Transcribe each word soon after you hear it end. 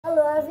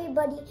Hello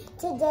everybody,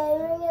 today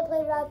we're going to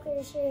play rock,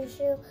 paper, scissors,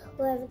 shoot.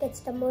 Whoever gets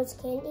the most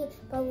candy,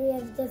 but we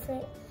have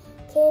different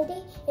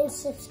candy. And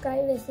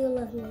subscribe if you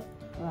love me.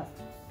 Alright.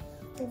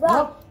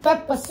 Rock,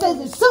 paper,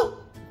 scissors, shoot!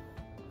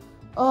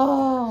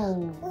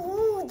 Oh.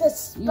 Ooh, the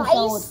spicy. You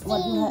saw it.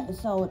 What you had?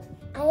 Saw it.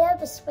 I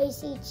have a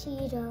spicy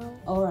Cheeto.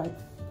 Alright.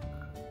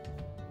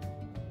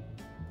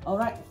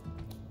 Alright.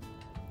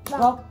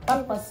 Rock,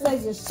 paper,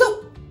 scissors,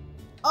 shoot!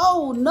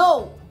 Oh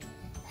no!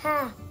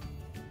 Ha.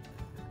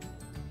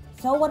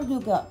 So what did you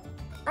got?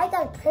 I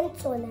got a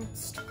pencil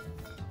next.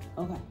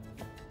 Okay.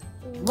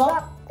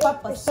 Rock,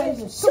 paper,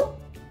 scissors, shoot!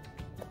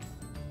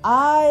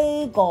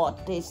 I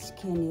got this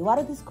candy. What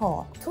is this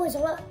called? Toys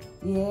R Us.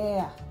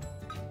 Yeah.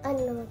 I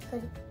don't know what's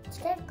good. It's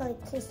kind of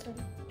like this one.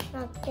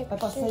 Rock, paper,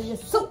 Paper, scissors.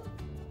 scissors, shoot!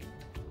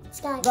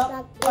 Start.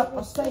 Rock,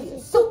 paper,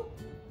 scissors, shoot!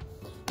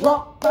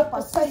 Rock,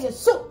 paper,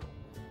 scissors, shoot!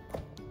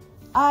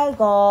 I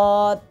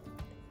got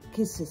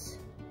kisses.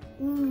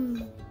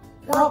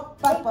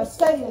 Rock, paper,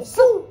 scissors,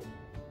 shoot!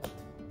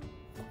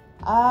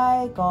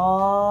 I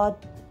got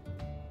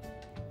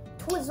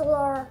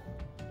Twizzler.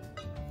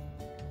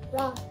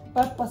 Rock,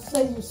 paper,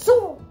 scissors,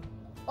 shoot!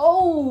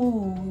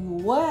 Oh,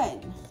 you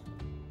win.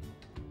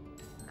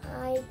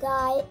 I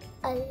got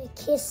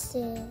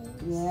kisses.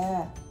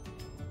 Yeah.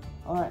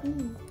 All right.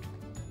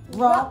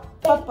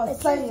 Rock, paper,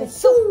 scissors,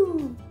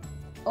 shoot!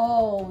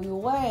 Oh, you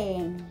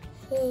win.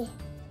 Hey.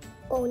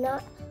 Oh,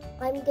 not.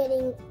 I'm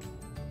getting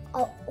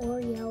a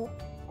Oreo.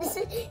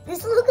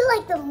 This looks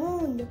like the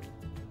moon.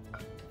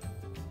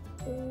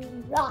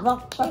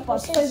 Rock, paper,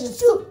 scissors,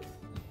 shoot!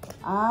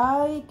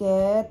 I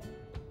get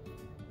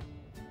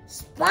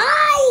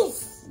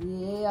Spice!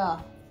 yeah.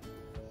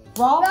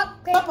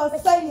 Rock, paper,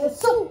 scissors,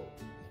 shoot!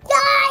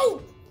 Die!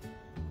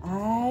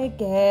 I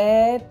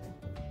get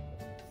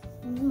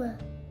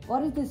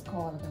what is this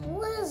called?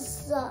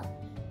 Twizz.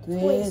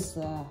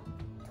 Twizz.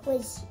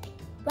 Twizz.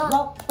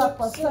 Rock,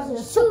 paper,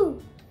 scissors,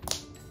 shoot!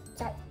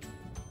 Sorry.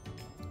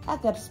 I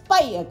get spy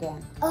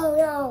again. Oh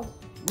no.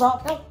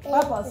 Rock,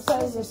 paper,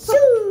 scissors,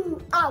 shoot!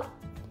 Shoot! Ow.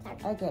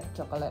 I get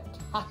chocolate.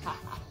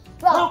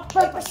 Rock,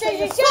 paper,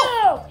 scissors,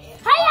 shoot!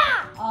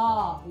 Hiya!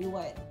 Oh, you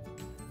win.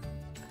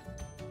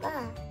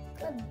 Ah,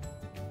 good.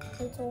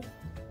 Pencil.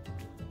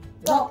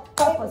 Rock,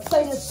 paper,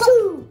 scissors,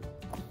 shoot!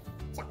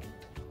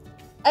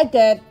 I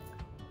get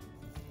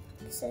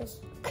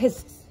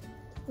kisses.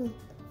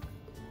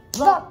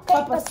 Rock,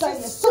 paper,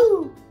 scissors,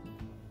 shoot!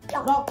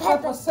 Rock,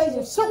 paper,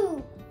 scissors,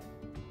 shoot!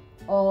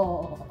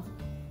 Oh.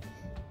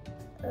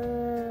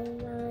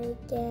 I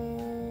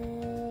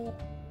get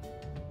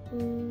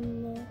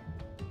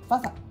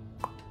Faster.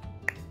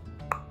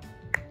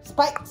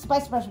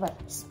 Spice.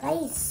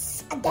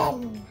 spice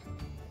again.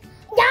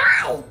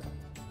 Die!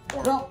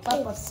 Rock,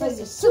 paper,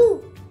 scissors,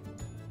 shoot!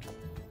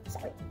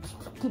 Sorry.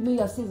 Give me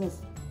your scissors.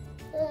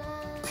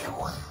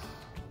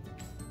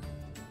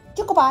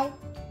 Goodbye.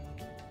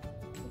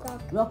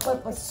 Rock,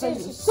 paper,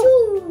 scissors, shoot!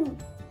 Shoot!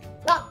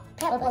 Rock,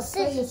 Paper, paper,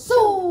 scissors, scissors,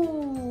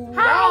 shoot!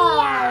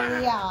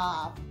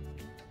 Hiya!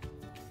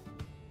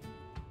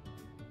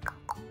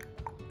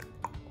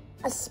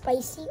 A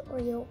spicy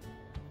Oreo.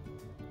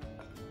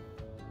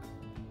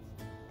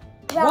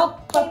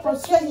 Rock, paper,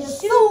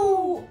 scissors,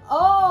 shoot!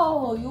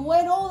 Oh, you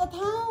win all the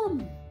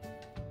time.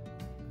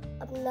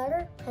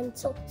 Another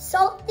pencil.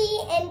 Salty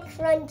and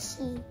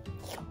crunchy.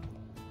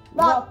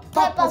 Rock,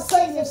 paper,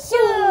 scissors,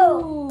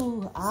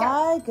 shoot!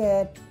 I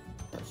get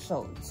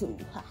so too.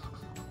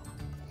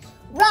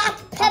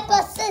 Rock,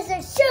 paper,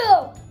 scissors,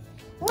 shoot!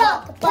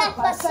 Rock,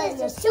 paper,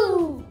 scissors,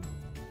 shoot!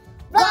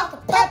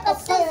 Rock, paper,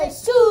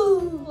 scissors,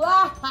 shoot!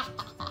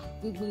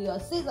 Give me your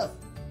scissors.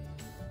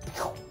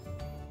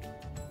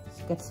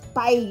 Get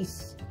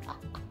spice.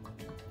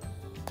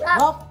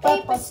 Rock,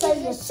 paper,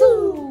 scissors,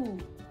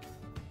 shoot!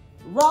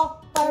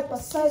 Rock, paper,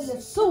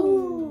 scissors,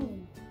 shoot!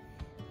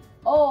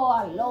 Oh,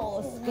 I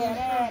lost.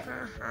 Get it.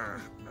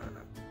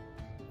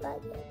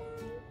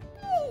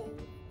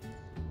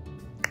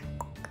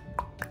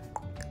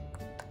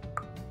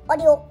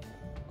 Audio.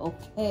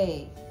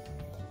 Okay.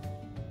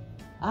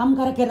 I'm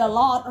gonna get a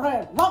lot.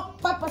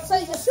 Rock, paper,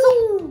 scissors,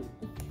 shoot!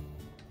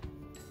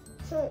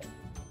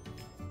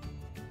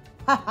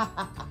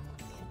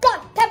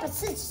 Rock, paper,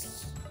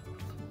 scissors.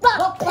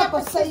 Rock,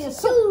 paper, scissors,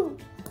 shoot!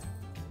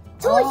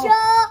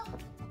 Toya!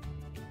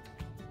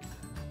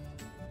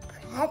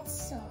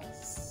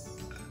 Pretzels.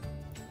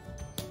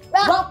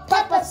 Rock,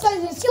 paper,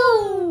 scissors,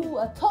 shoot!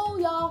 I told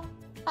y'all.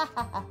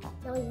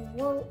 No, you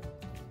won't.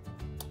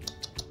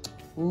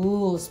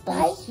 Ooh,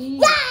 spicy.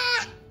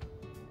 Yeah!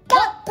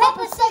 Rock,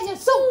 paper,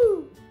 scissors,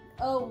 shoot!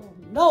 Oh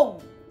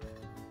no.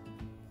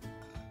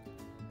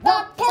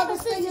 Rock, paper,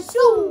 scissors,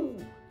 shoot!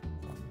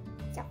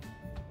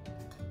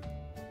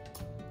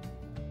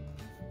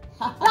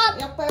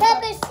 Rock,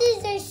 paper,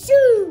 scissors,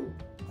 shoot!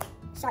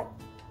 Sorry.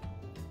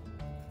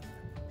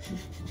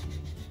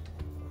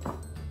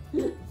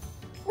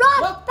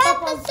 Rock,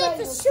 paper,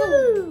 scissors,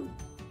 shoot!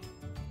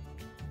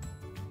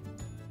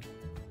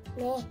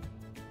 Meh.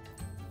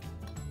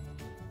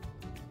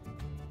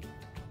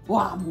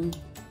 Wow.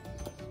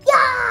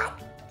 Yeah!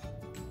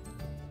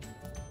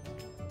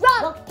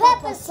 Rock,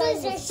 paper,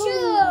 scissors,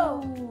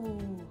 shoot!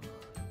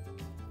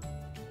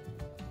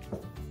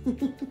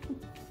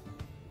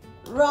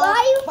 Rock, Why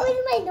are you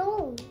putting my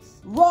nose?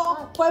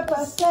 rock,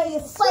 paper,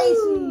 scissors,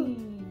 spicy.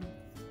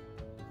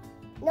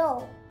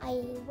 No, I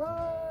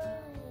want.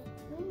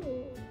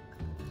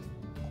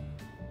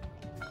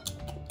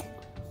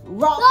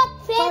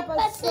 Rock, paper,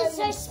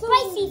 scissors,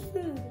 spicy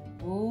food.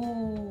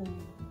 Ooh.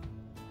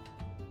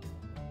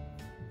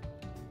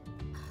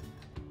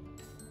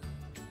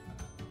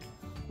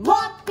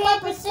 Rock,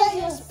 paper,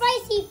 scissors,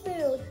 spicy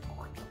food.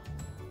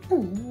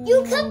 Ooh.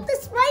 You cooked the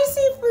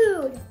spicy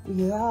food.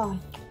 Yeah.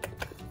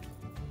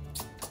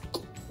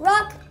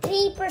 Rock,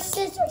 paper,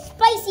 scissors,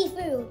 spicy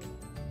food.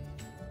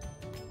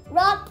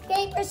 Rock,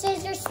 paper,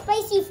 scissors,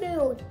 spicy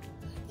food.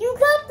 You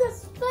got the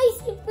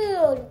spicy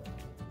food.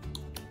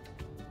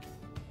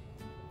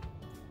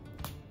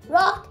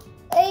 Rock,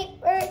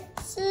 paper,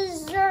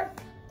 scissors,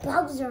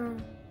 Bowser.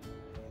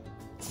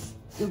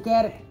 You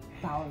get it,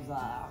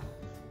 Bowser.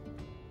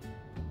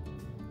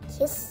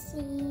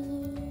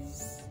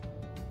 Kisses.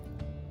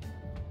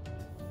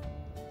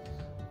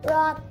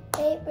 Rock,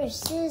 paper,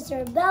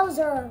 scissors,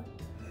 Bowser.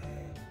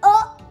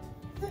 Oh!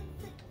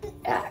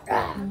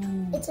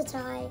 It's a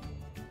tie.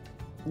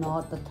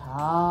 Not the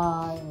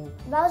time.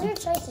 Bowser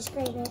tries to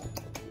scrape it.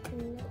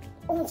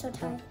 Oh, it's a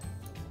tie.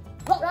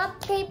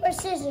 Rock, paper,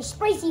 scissors,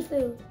 spicy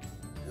food.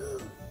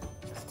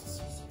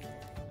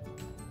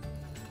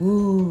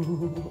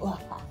 Ooh.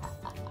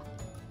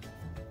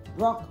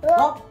 Rock,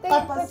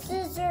 paper,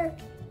 scissors.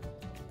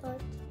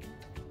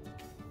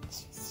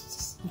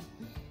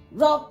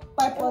 Rock,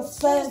 paper,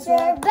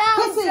 scissors,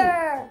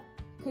 Bowser.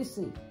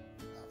 Kissy.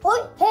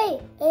 Oh,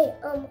 hey,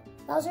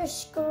 Bowser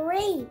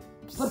scrapes.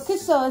 But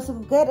kisses,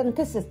 get and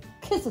kisses.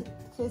 Kiss it.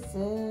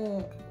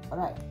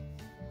 Alright.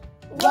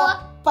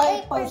 Rock,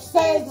 paper,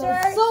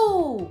 scissors.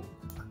 Sue.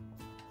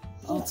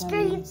 He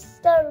scrapes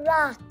the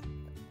rock.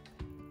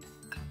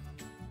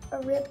 A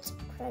ripped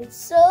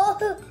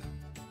pencil.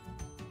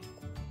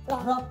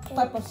 Rock,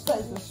 paper,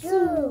 scissors,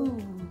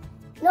 Sue.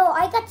 No,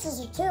 I got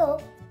scissors too.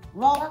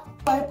 Rock,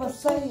 paper,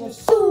 scissors,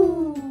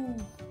 Sue.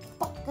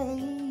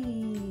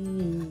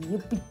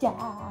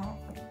 Yippee-ki-yay.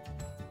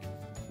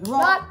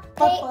 Rock,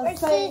 paper,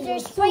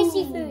 scissors,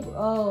 spicy food.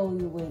 Oh,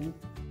 you win.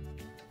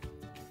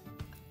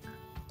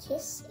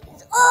 Kisses.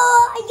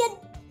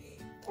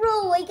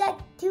 Oh, I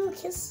got 2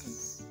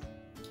 kisses.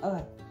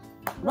 Okay.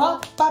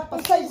 Rock,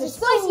 paper, scissors,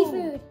 Spicy Sue.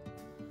 food.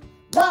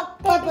 Rock,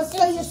 paper,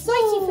 scissors,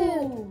 spicy Sue.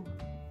 food.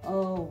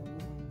 Oh.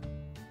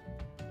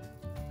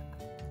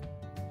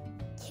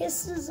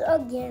 Kisses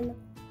again.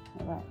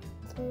 Alright.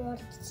 A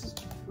lot of kisses.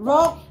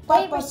 Rock,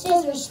 Paper,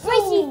 scissors,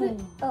 spicy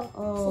food. Oh,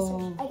 Oh.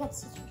 scissors. I got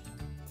scissors.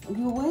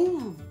 You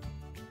win.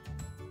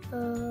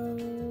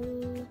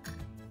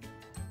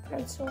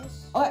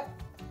 Pencils. Alright.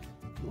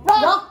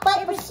 Rock,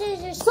 paper,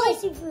 scissors,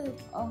 spicy food.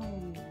 Oh.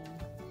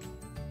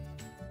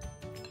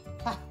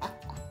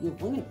 You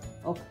win it.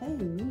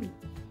 Okay.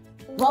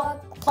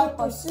 Rock,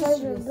 paper,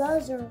 scissors,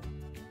 Bowser.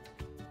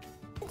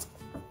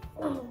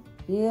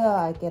 Yeah,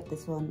 I get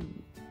this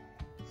one.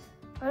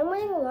 I'm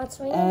winning a lot,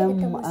 so I gotta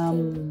get the most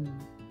candy.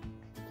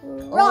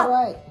 Rock.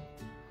 Alright.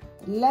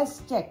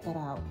 Let's check it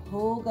out.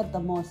 Who got the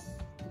most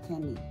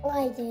candy?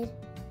 I did.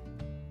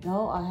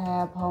 No, I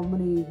have how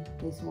many?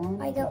 This one?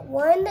 I got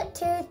 1,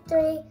 2,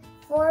 3,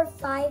 4,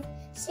 5,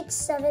 6,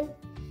 7,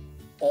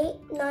 8,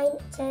 9,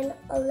 10,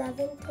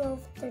 11, 12,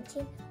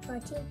 13,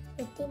 14,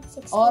 15,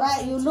 16.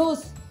 Alright, you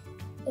lose.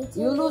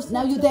 18, You lose.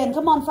 Now you 19. then.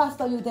 Come on,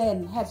 faster, you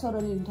then. Head, shoulder,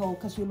 knee, and toe,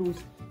 because you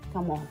lose.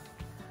 Come on.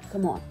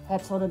 Come on.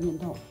 Head, shoulder, knee,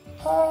 and toe.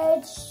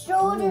 Head,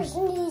 shoulders,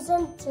 knees,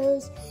 and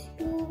toes.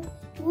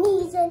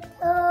 Knees and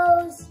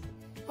toes.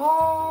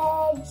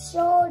 Head,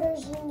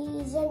 shoulders,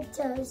 knees, and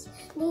toes.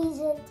 Knees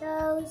and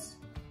toes.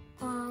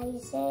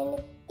 Eyes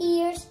and